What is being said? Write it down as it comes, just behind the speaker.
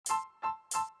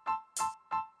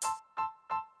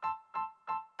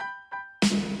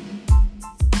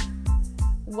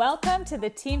Welcome to the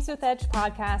Teams with Edge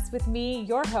podcast with me,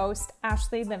 your host,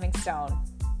 Ashley Livingstone.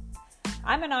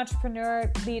 I'm an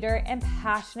entrepreneur, leader, and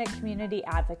passionate community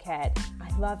advocate.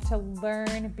 I love to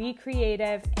learn, be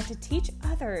creative, and to teach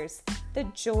others the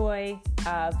joy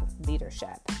of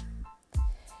leadership.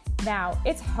 Now,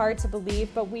 it's hard to believe,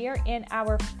 but we are in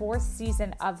our 4th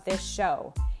season of this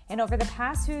show. And over the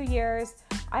past few years,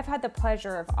 I've had the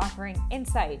pleasure of offering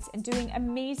insights and doing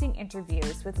amazing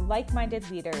interviews with like-minded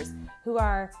leaders who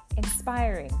are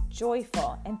inspiring,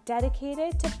 joyful, and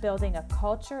dedicated to building a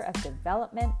culture of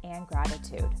development and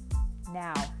gratitude.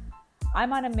 Now,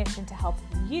 I'm on a mission to help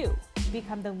you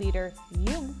become the leader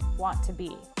you want to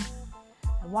be.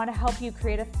 I want to help you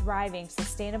create a thriving,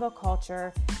 sustainable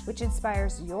culture which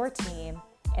inspires your team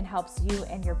and helps you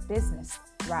and your business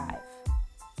thrive.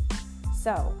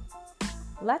 So,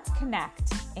 let's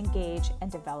connect, engage,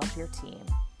 and develop your team.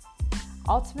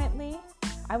 Ultimately,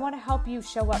 I want to help you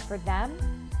show up for them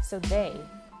so they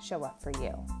show up for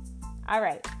you. All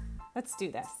right, let's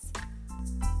do this.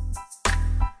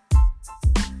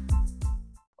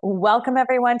 Welcome,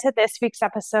 everyone, to this week's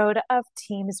episode of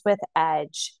Teams with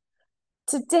Edge.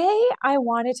 Today, I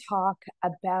want to talk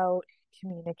about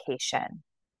communication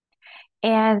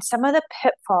and some of the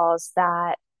pitfalls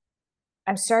that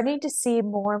I'm starting to see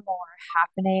more and more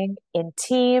happening in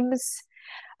teams,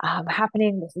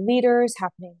 happening with leaders,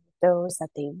 happening with those that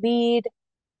they lead,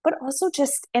 but also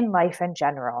just in life in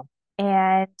general.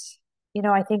 And,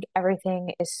 I think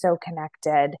everything is so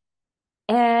connected.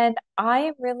 And I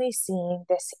am really seeing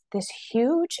this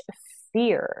huge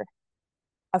fear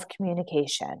of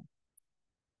communication,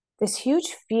 this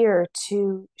huge fear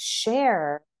to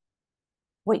share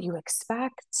what you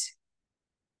expect,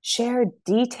 share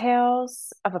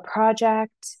details of a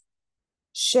project,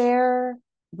 share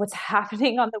what's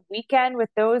happening on the weekend with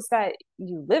those that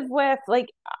you live with.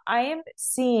 I am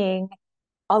seeing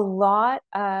a lot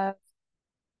of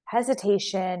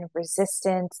hesitation,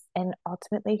 resistance, and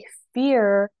ultimately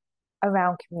fear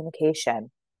around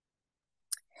communication.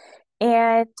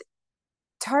 And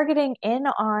targeting in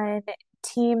on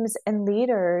teams and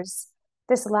leaders,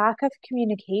 this lack of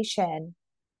communication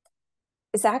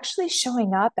is actually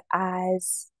showing up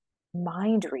as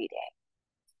mind reading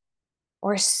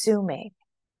or assuming,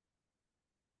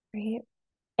 right?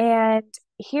 And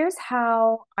here's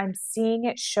how I'm seeing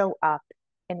it show up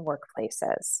in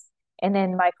workplaces and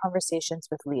in my conversations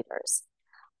with leaders.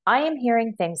 I am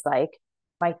hearing things like,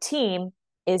 my team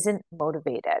isn't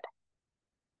motivated.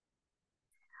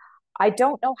 I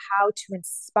don't know how to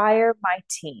inspire my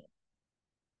team.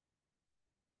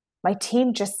 My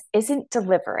team just isn't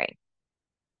delivering.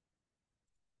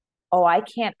 Oh, I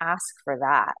can't ask for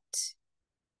that.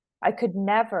 I could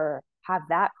never have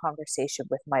that conversation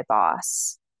with my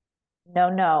boss.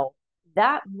 No,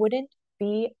 that wouldn't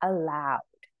be allowed.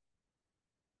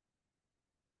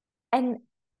 And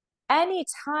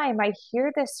anytime I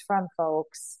hear this from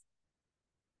folks,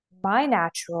 my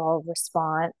natural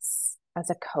response as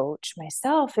a coach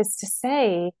myself is to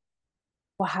say,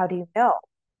 well, how do you know?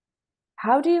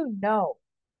 How do you know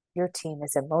your team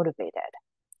isn't motivated?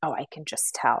 Oh, I can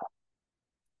just tell.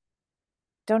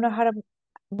 Don't know how to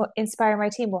inspire my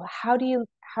team. Well, how do you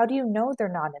know they're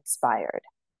not inspired?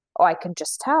 Oh, I can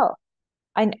just tell.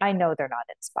 I know they're not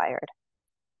inspired.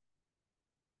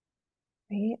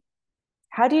 Right?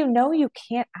 How do you know you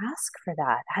can't ask for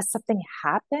that? Has something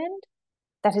happened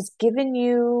that has given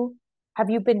you, have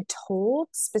you been told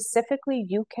specifically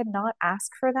you cannot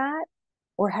ask for that?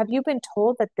 Or have you been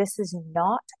told that this is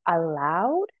not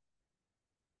allowed?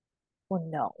 Well,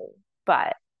 no,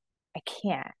 but I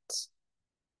can't.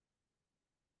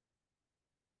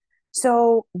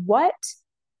 So what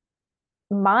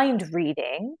mind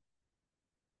reading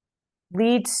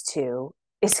leads to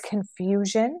is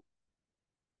confusion,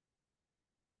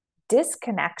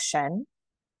 disconnection,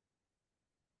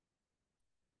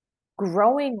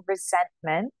 growing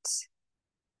resentment,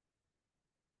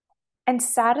 and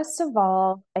saddest of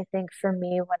all, I think for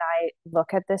me, when I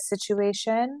look at this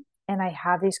situation and I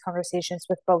have these conversations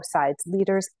with both sides,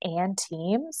 leaders and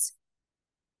teams,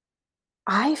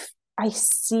 I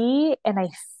see and I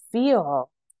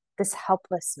feel this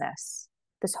helplessness,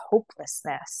 this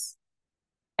hopelessness,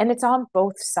 and it's on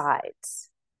both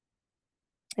sides.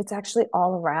 It's actually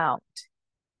all around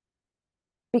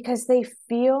because they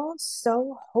feel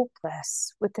so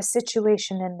hopeless with the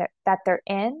situation that they're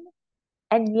in,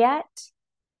 and yet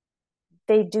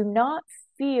they do not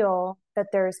feel that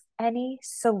there's any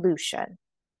solution.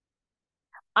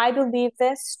 I believe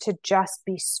this to just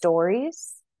be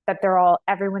stories that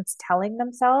everyone's telling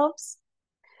themselves,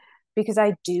 because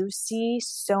I do see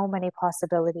so many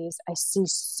possibilities. I see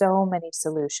so many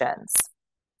solutions.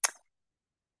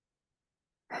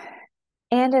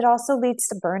 And it also leads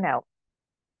to burnout.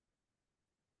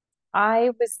 I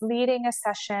was leading a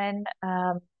session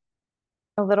a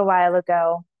little while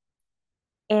ago.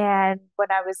 And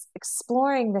when I was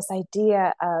exploring this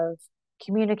idea of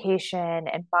communication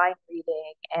and mind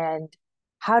reading and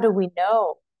how do we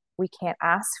know we can't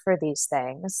ask for these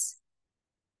things?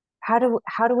 How do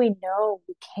we know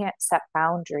we can't set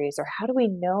boundaries, or how do we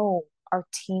know our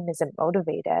team isn't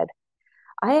motivated?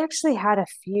 I actually had a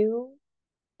few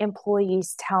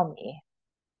employees tell me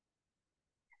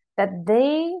that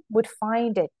they would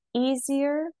find it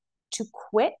easier to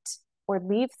quit or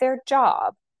leave their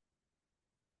job.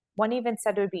 One even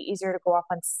said it would be easier to go off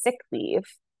on sick leave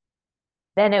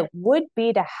than it would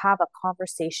be to have a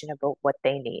conversation about what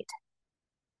they need.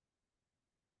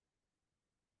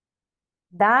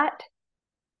 That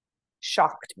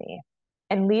shocked me.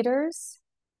 And leaders,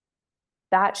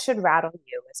 that should rattle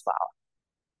you as well.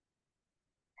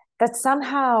 That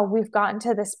somehow we've gotten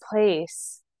to this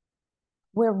place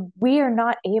where we are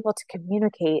not able to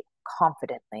communicate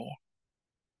confidently.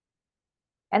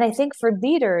 And I think for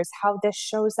leaders, how this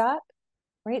shows up,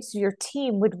 right? So your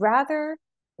team would rather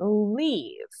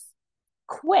leave,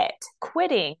 quit.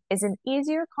 Quitting is an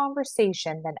easier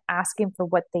conversation than asking for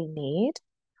what they need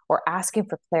or asking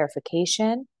for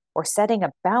clarification or setting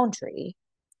a boundary.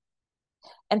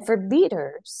 And for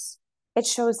leaders, it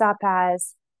shows up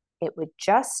as it would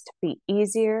just be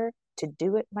easier to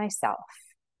do it myself.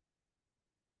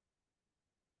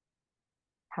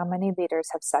 How many leaders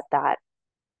have said that?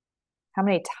 How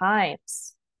many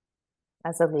times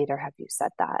as a leader have you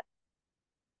said that?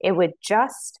 It would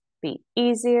just be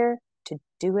easier to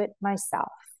do it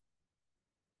myself.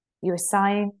 You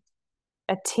assign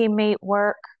a teammate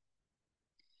work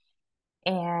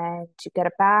and you get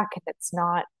it back and it's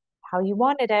not how you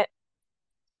wanted it.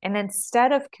 And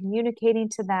instead of communicating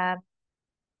to them,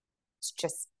 it's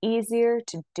just easier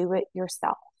to do it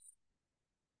yourself.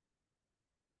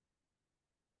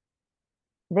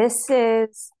 This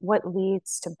is what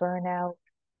leads to burnout,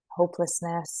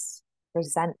 hopelessness,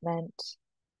 resentment,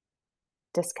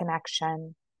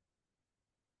 disconnection,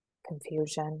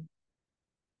 confusion.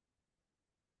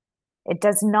 It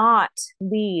does not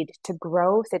lead to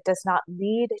growth. It does not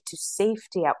lead to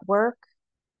safety at work.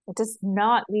 It does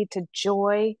not lead to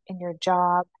joy in your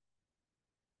job.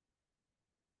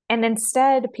 And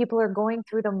instead, people are going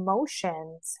through the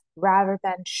motions rather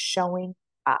than showing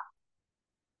up.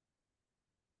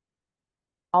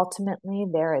 Ultimately,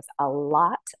 there is a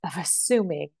lot of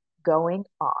assuming going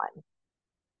on.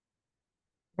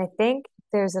 I think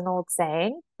there's an old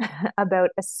saying about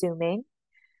assuming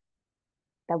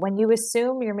that when you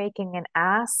assume you're making an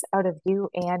ass out of you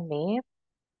and me,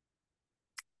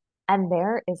 and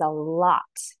there is a lot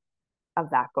of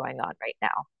that going on right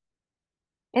now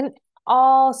in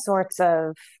all sorts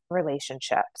of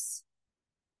relationships.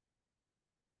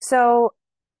 So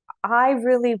I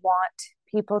really want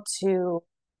people to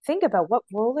think about, what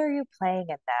role are you playing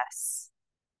in this?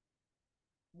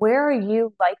 Where are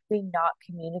you likely not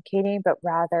communicating, but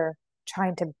rather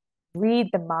trying to read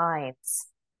the minds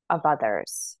of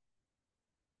others?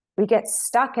 We get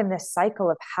stuck in this cycle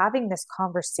of having this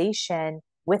conversation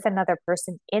with another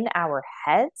person in our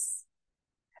heads,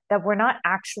 that we're not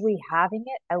actually having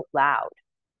it out loud.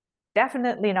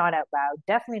 Definitely not out loud,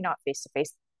 definitely not face to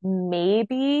face.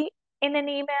 Maybe in an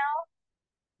email,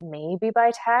 maybe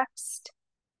by text.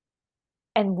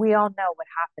 And we all know what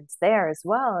happens there as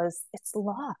well, is it's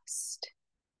lost.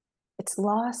 It's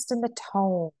lost in the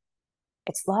tone.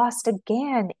 It's lost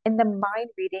again in the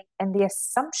mind reading and the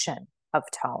assumption of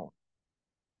tone.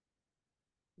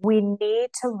 We need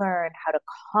to learn how to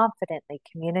confidently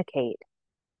communicate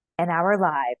in our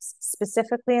lives,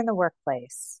 specifically in the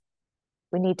workplace.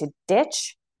 We need to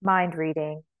ditch mind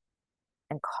reading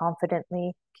and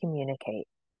confidently communicate.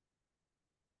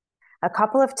 A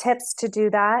couple of tips to do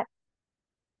that.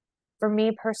 For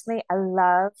me personally, I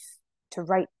love to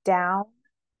write down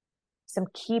some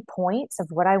key points of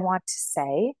what I want to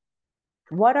say.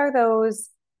 What are those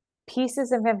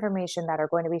pieces of information that are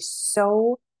going to be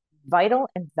so vital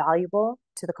and valuable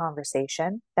to the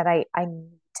conversation that I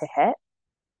need to hit?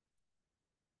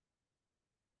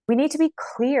 We need to be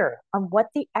clear on what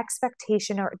the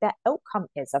expectation or the outcome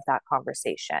is of that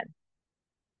conversation.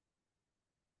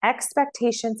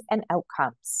 Expectations and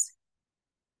outcomes.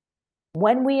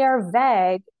 When we are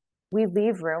vague, we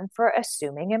leave room for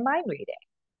assuming and mind reading.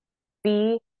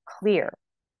 Be clear.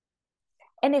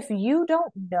 And if you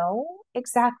don't know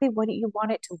exactly what you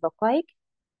want it to look like,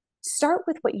 start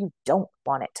with what you don't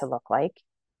want it to look like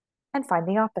and find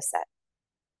the opposite.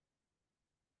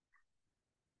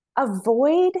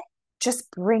 Avoid just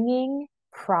bringing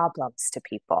problems to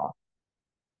people.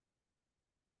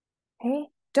 Okay?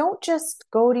 Don't just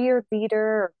go to your leader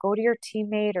or go to your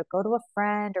teammate or go to a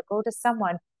friend or go to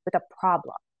someone with a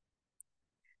problem,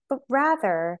 but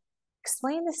rather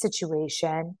explain the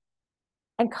situation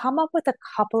and come up with a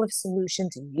couple of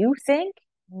solutions you think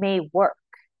may work.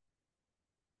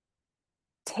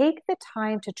 Take the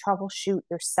time to troubleshoot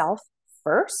yourself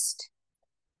first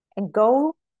and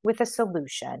go with a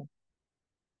solution.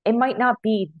 It might not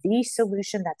be the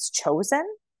solution that's chosen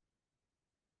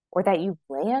or that you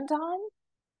land on,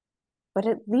 but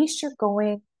at least you're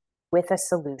going with a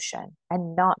solution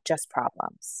and not just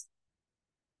problems.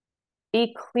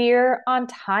 Be clear on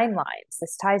timelines.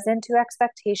 This ties into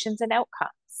expectations and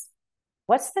outcomes.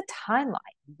 What's the timeline?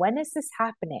 When is this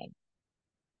happening?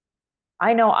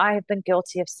 I know I have been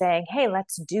guilty of saying, hey,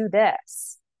 let's do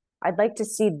this. I'd like to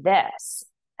see this.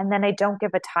 And then I don't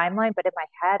give a timeline, but in my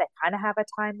head, I kind of have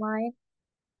a timeline.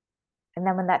 And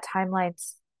then when that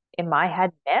timeline's in my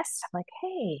head missed, I'm like,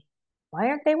 hey, why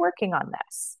aren't they working on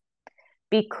this?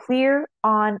 Be clear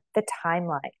on the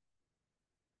timeline.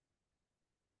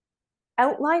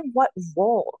 Outline what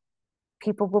role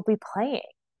people will be playing.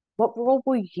 What role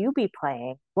will you be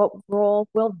playing? What role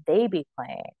will they be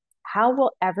playing? How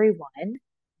will everyone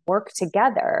work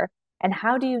together? And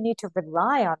how do you need to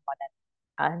rely on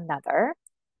one another?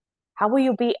 How will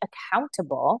you be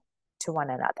accountable to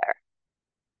one another?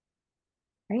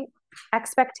 Right?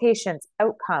 Expectations,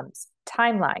 outcomes,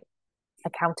 timeline,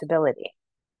 accountability.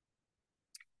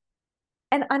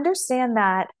 And understand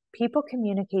that people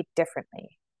communicate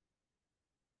differently.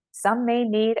 Some may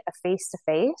need a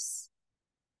face-to-face.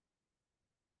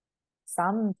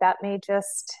 Some that may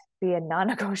just be a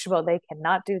non-negotiable. They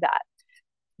cannot do that.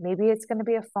 Maybe it's going to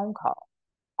be a phone call.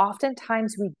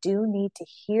 Oftentimes we do need to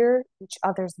hear each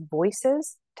other's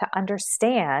voices to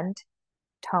understand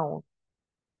tone.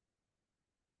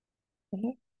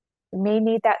 Okay? We may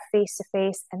need that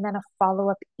face-to-face and then a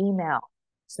follow-up email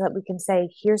so that we can say,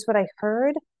 here's what I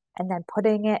heard, and then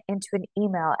putting it into an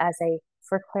email as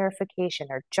for clarification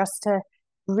or just to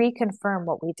reconfirm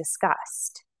what we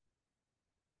discussed.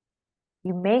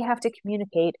 You may have to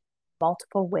communicate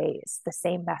multiple ways, the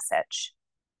same message.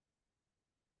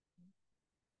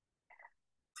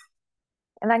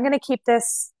 And I'm going to keep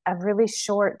this a really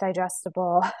short,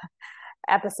 digestible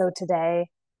episode today.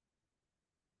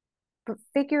 But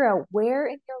figure out where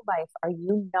in your life are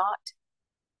you not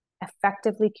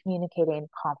effectively communicating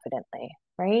confidently,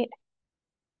 right?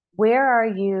 Where are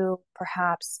you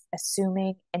perhaps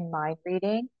assuming and mind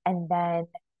reading and then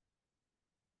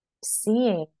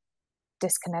seeing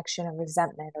disconnection or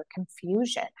resentment or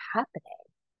confusion happening?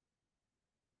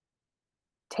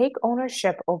 Take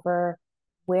ownership over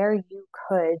where you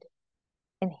could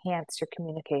enhance your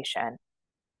communication.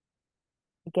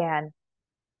 Again,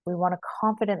 we want to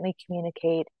confidently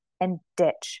communicate and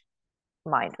ditch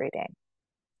mind reading.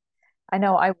 I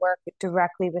know I work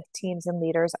directly with teams and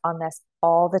leaders on this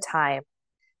all the time.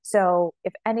 So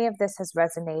if any of this has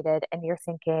resonated and you're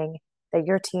thinking that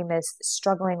your team is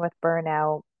struggling with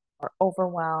burnout or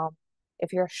overwhelm,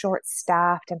 if you're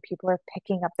short-staffed and people are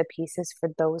picking up the pieces for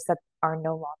those that are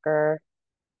no longer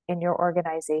in your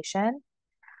organization,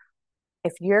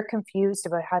 if you're confused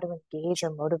about how to engage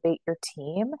or motivate your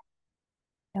team,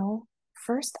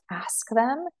 first ask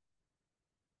them.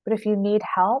 But if you need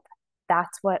help,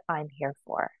 that's what I'm here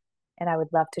for. And I would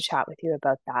love to chat with you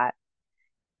about that.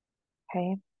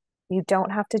 Okay? You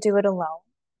don't have to do it alone.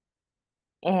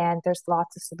 And there's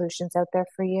lots of solutions out there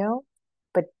for you.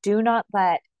 But do not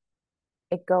let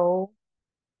it go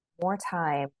more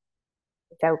time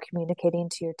without communicating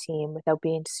to your team, without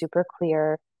being super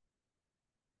clear.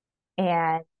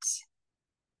 And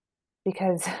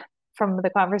because from the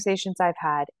conversations I've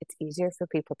had, it's easier for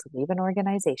people to leave an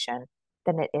organization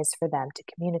than it is for them to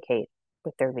communicate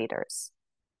with their leaders.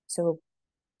 So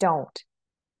don't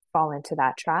fall into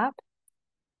that trap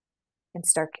and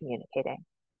start communicating.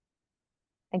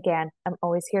 Again, I'm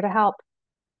always here to help.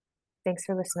 Thanks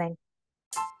for listening.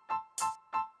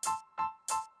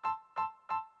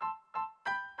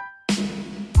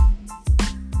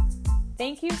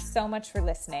 Thank you so much for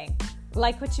listening.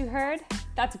 Like what you heard?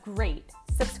 That's great.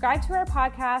 Subscribe to our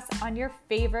podcast on your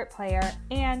favorite player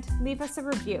and leave us a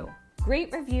review.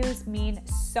 Great reviews mean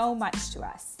so much to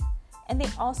us, and they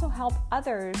also help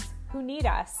others who need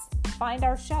us find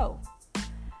our show.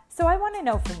 So I want to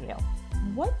know from you,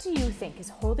 what do you think is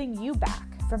holding you back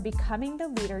from becoming the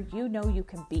leader you know you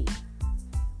can be?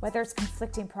 Whether it's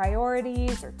conflicting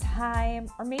priorities or time,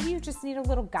 or maybe you just need a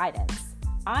little guidance,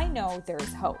 I know there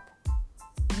is hope.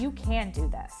 You can do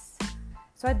this.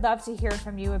 So I'd love to hear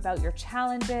from you about your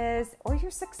challenges or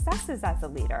your successes as a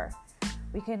leader.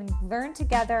 We can learn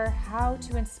together how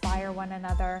to inspire one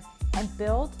another and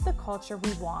build the culture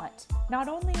we want, not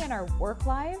only in our work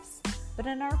lives, but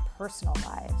in our personal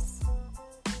lives.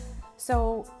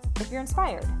 So if you're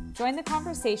inspired, join the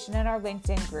conversation in our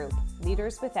LinkedIn group,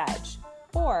 Leaders with Edge,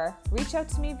 or reach out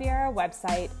to me via our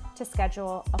website to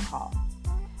schedule a call.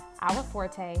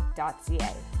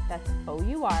 Ourforte.ca. That's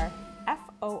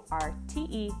OURFORTE.ca.